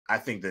I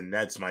think the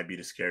Nets might be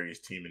the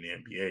scariest team in the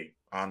NBA.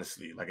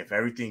 Honestly, like if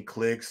everything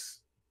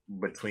clicks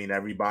between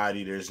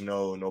everybody,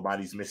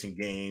 nobody's missing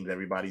games,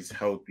 everybody's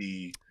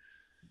healthy,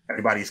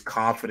 everybody's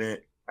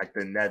confident. Like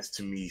the Nets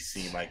to me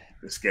seem like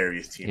the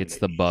scariest team. It's in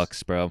the East.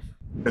 Bucks, bro.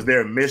 Because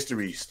they're a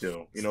mystery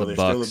still. You know, there's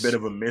still a bit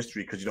of a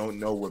mystery because you don't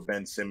know where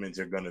Ben Simmons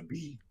are gonna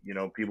be. You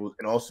know, people,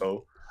 and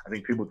also I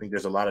think people think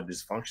there's a lot of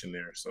dysfunction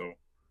there. So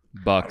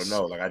Bucks. I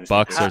don't know. Like I just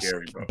Bucks think are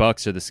scary, bro.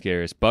 Bucks are the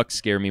scariest. Bucks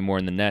scare me more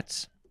than the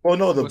Nets. Well,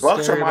 no, the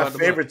Bucks are my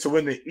favorite to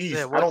win the East.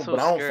 Yeah, I don't so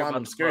find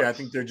them the scary. I Bucks?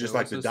 think they're just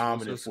like the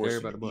dominant force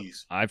in the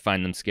East. I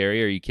find them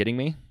scary. Are you kidding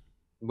me?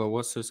 But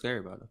what's so scary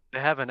about it? They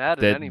haven't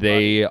added That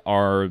anybody. they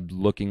are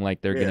looking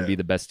like they're going to be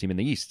the best team in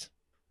the East.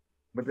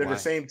 But they're the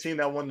same team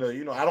that won the.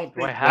 You know, I don't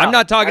think. I'm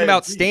not talking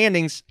about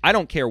standings. I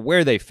don't care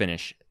where they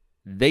finish.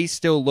 They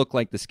still look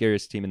like the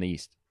scariest team in the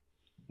East.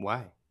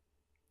 Why?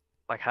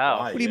 Like how?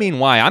 What do you mean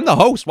why? I'm the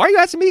host. Why are you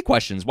asking me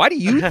questions? Why do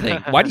you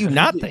think? Why do you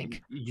not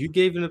think? You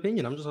gave an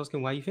opinion. I'm just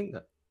asking why you think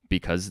that.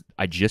 Because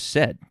I just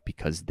said,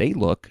 because they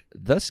look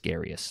the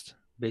scariest.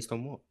 Based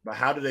on what? But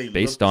how do they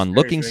Based look on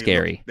looking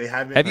scary.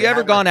 Have you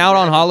ever gone out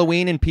on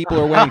Halloween and people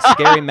are wearing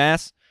scary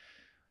masks?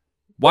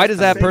 Why does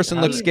that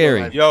person look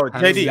scary? Yo,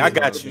 JD, I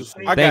got you.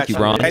 Thank you,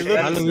 Ron. They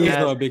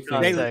look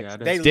They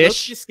look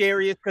Dish. the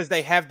scariest because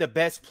they have the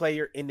best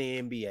player in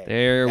the NBA.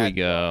 There we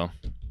go.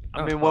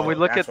 I mean, when we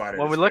look at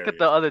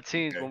the other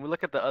teams, when we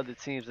look at the other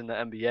teams in the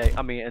NBA,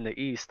 I mean in the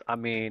East, I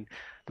mean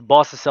the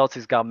Boston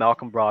Celtics got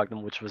Malcolm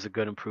Brogdon, which was a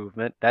good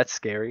improvement. That's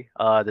scary.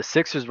 The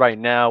Sixers right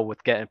now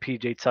with getting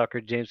PJ Tucker,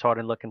 James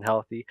Harden looking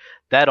healthy,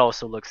 that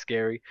also looks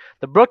scary.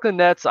 The Brooklyn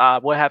Nets,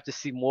 we'll have to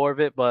see more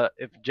of it, but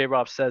if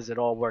J-Rob says it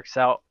all works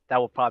out, that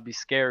will probably be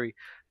scary.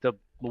 The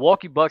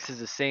Milwaukee Bucks is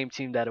the same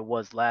team that it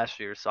was last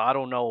year, so I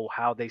don't know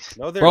how they.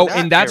 No, bro,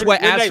 and that's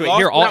what scary. answer.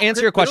 Here, I'll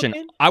answer your question.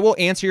 I will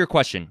answer your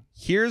question.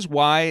 Here's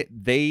why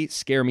they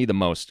scare me the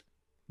most.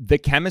 The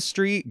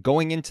chemistry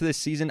going into this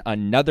season,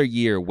 another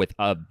year with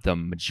the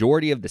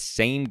majority of the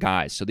same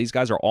guys. So these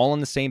guys are all on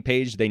the same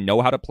page. They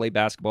know how to play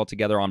basketball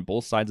together on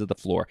both sides of the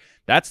floor.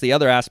 That's the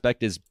other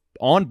aspect is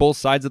on both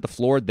sides of the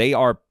floor, they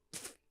are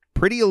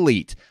pretty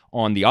elite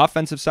on the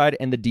offensive side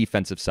and the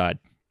defensive side.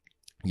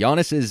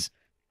 Giannis is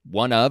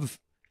one of,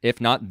 if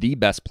not the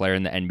best player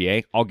in the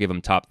NBA. I'll give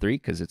him top 3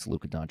 because it's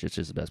Luka Doncic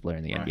is the best player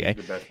in the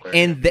NBA.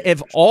 And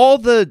if all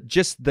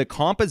the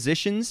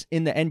compositions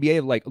in the NBA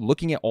of like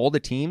looking at all the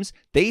teams,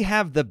 they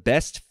have the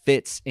best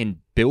fits in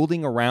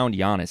building around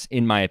Giannis,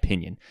 in my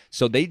opinion.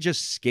 So they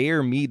just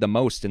scare me the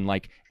most, and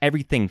like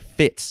everything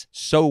fits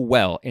so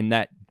well in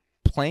that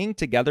playing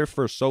together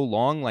for so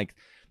long. Like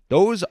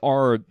those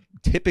are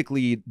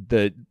typically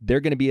they're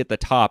going to be at the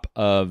top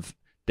of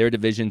their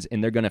divisions,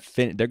 and they're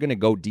gonna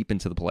go deep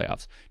into the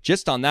playoffs.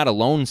 Just on that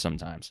alone,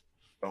 sometimes.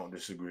 Don't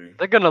disagree.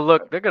 They're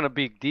gonna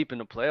be deep in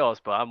the playoffs,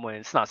 but I'm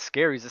saying it's not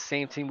scary. It's the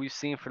same team we've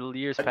seen for the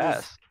years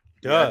past.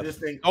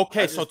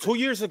 Okay, so 2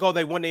 years ago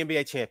they won the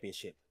NBA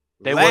championship.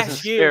 They wasn't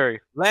scary.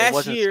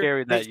 Last year,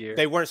 scary that year.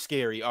 They weren't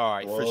scary. All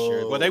right, for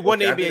sure. Well, they won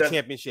the NBA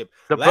championship.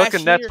 The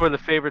Brooklyn Nets were the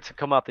favorite to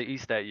come out the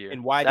East that year.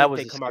 And why didn't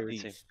they come out the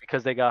East?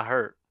 Because they got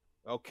hurt.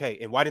 Okay,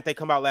 and why didn't they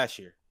come out last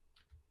year?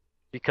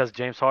 Because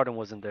James Harden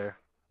wasn't there.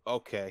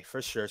 Okay,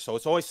 for sure. So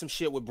it's always some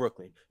shit with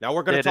Brooklyn. Now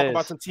we're gonna talk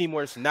about some team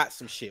where it's not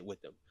some shit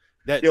with them.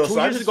 That 2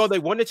 years ago they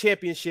won the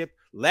championship.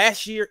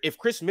 Last year, if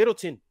Chris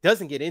Middleton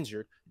doesn't get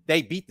injured,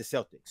 they beat the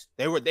Celtics.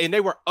 They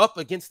were up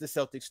against the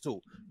Celtics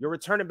too. You're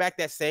returning back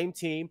that same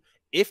team.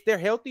 If they're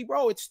healthy,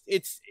 bro,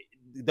 it's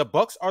the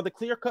Bucks are the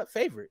clear-cut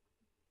favorite.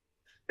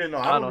 You know,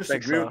 I don't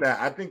disagree with that.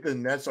 I think the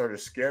Nets are the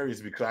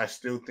scariest because I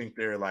still think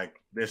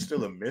there's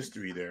still a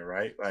mystery there,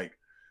 right? Like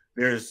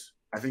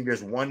I think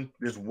there's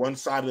one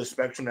side of the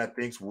spectrum that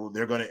thinks, well,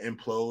 they're going to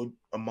implode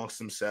amongst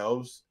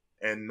themselves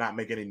and not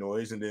make any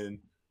noise. And then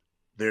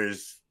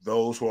there's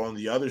those who are on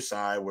the other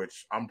side,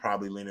 which I'm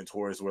probably leaning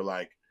towards, where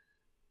like,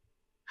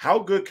 how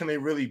good can they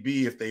really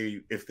be if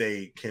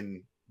they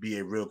can be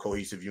a real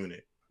cohesive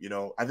unit? You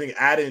know, I think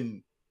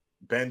adding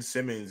Ben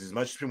Simmons, as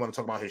much as people want to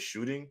talk about his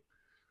shooting,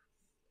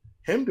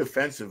 him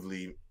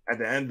defensively, at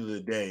the end of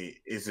the day,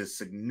 is a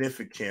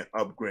significant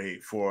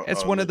upgrade for.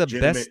 It's one of the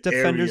best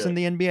defenders in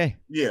the NBA.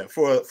 Yeah,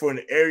 for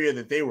an area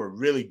that they were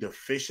really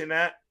deficient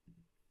at,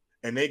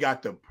 and they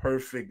got the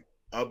perfect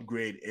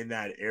upgrade in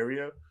that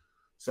area.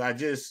 So and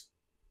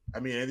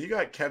you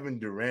got Kevin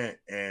Durant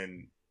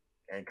and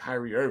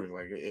Kyrie Irving.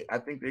 Like I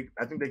think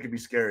they could be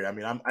scary. I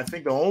mean, I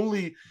think the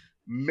only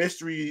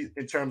mystery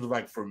in terms of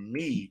like for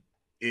me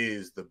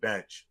is the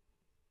bench.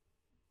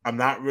 I'm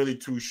not really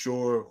too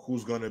sure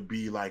who's going to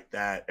be like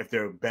that, if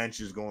their bench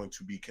is going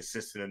to be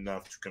consistent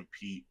enough to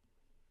compete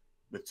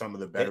with some of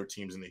the better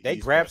teams in the East. They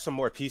grabbed some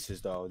more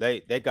pieces, though. They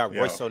got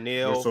Royce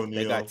O'Neal.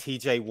 They got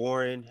TJ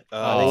Warren.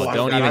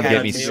 Don't even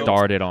get me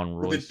started on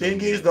Royce. The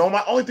thing is, though,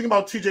 my only thing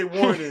about TJ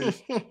Warren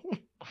is,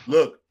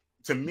 look,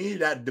 to me,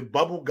 that the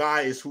bubble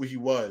guy is who he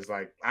was.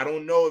 Like, I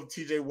don't know if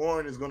TJ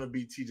Warren is going to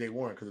be TJ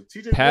Warren, because if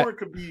TJ Warren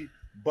could be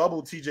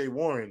bubble TJ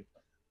Warren,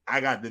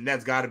 the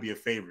Nets got to be a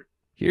favorite.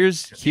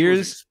 Here's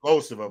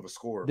explosive of a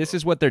scorer. This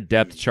is what their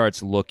depth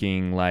chart's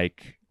looking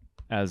like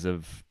as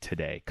of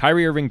today.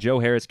 Kyrie Irving, Joe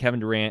Harris,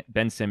 Kevin Durant,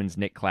 Ben Simmons,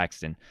 Nick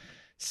Claxton.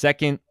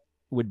 Second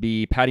would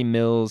be Patty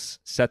Mills,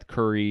 Seth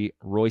Curry,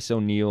 Royce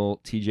O'Neal,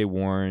 TJ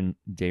Warren,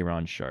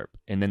 Day'Ron Sharpe.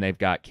 And then they've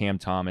got Cam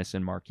Thomas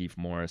and Markieff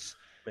Morris.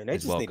 Man, they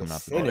just need a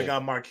center. They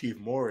got Markieff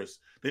Morris.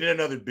 They need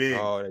another big.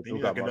 Oh, they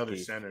need like another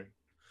center.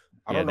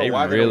 I don't know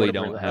why they really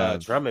don't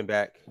have Drummond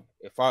back.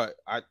 If I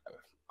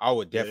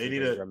would definitely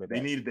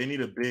they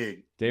need a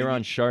big.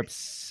 Day'Ron Sharpe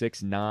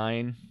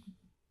 6'9".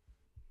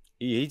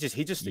 He just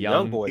a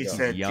young boy. He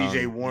said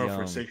TJ Warren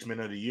for 6 men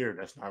of the year.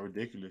 That's not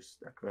ridiculous.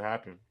 That could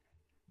happen.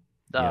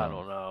 I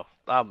don't know.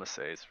 I'm gonna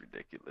say it's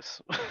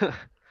ridiculous.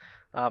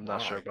 I'm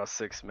not sure about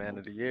 6 man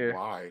of the year.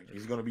 Why?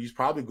 He's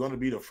probably gonna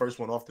be the first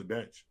one off the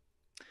bench.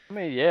 I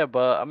mean, yeah,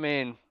 but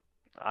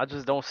I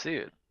just don't see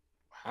it.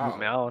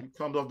 How? He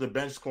comes off the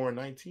bench scoring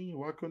 19.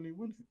 Why couldn't he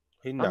win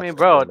it? I mean,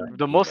 bro,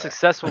 the most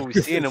successful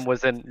we've seen him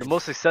was in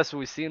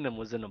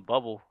the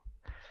bubble.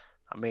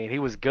 I mean, he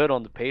was good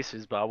on the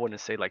Pacers, but I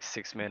wouldn't say like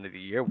 6 man of the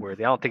year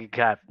worthy. I don't think he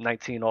could have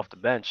 19 off the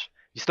bench.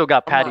 You still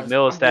got Patty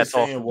Mills that's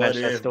off the bench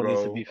that still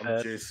needs to be fed.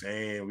 I'm just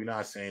saying, we're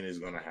not saying it's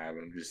gonna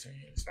happen. I'm just saying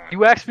it's not.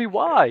 You asked me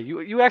why.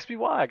 You asked me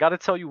why. I gotta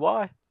tell you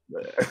why.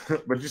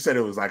 But you said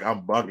it was like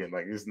I'm bugging.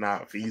 Like it's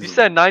not feasible. You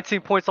said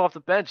 19 points off the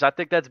bench. I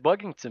think that's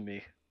bugging to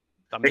me.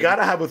 They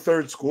gotta have a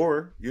third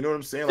scorer. You know what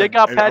I'm saying? They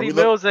got Patty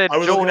Mills and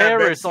Joe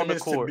Harris on the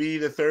court. To be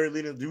the third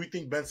leader. Do we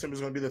think Ben Simmons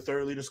is gonna be the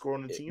third leader scorer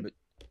on the team?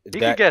 He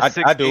could get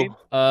 16.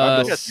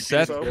 I do.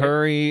 Seth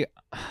Curry.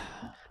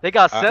 They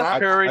got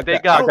Seth Curry. They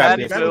got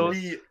Patty Mills.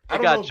 They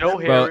got Joe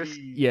Harris.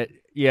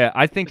 Yeah.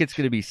 I think it's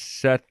going to be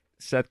Seth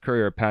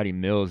Curry or Patty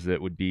Mills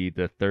that would be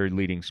the third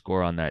leading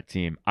scorer on that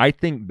team. I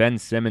think Ben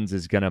Simmons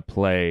is going to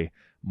play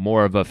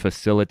more of a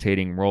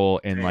facilitating role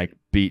and like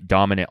be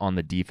dominant on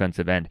the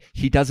defensive end.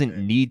 He doesn't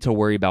need to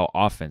worry about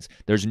offense.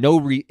 There's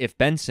no if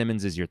Ben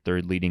Simmons is your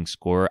third leading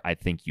scorer, I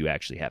think you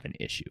actually have an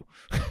issue.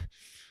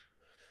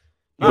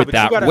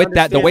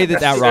 The way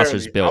that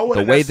roster's built,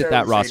 the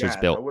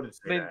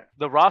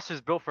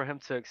roster's built for him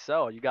to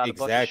excel. You got a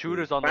bunch of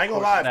shooters on the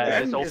court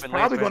that is open. He's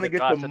probably going to get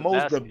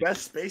the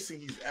best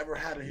spacing he's ever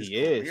had in his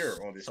career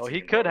on this team. So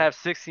he could have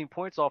 16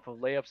 points off of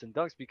layups and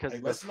dunks because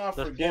let's not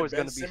forget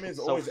Ben Simmons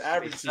always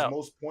averaged his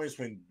most points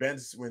when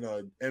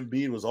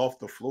Embiid was off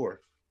the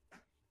floor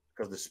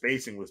because the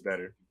spacing was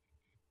better.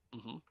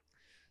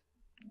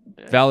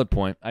 Valid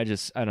point. I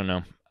don't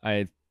know.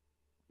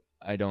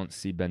 I don't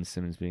see Ben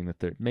Simmons being the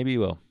third. Maybe he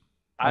will.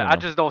 I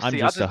just don't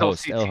see. I just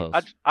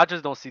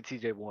don't see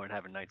TJ Warren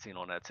having 19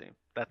 on that team.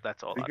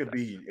 That's all.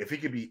 If he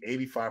could be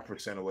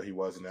 85% of what he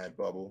was in that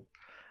bubble,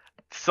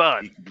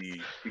 son.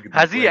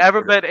 Has he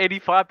ever been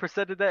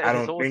 85% of that in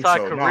his whole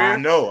entire career?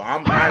 No, I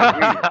know. I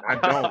agree.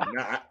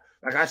 I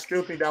don't. I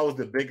still think that was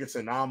the biggest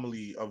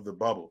anomaly of the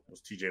bubble.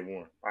 Was TJ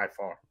Warren by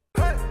far.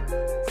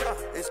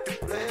 It's the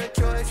player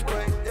choice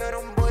way. Yeah,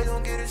 them boys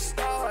don't get it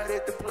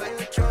started. The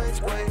player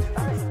choice way.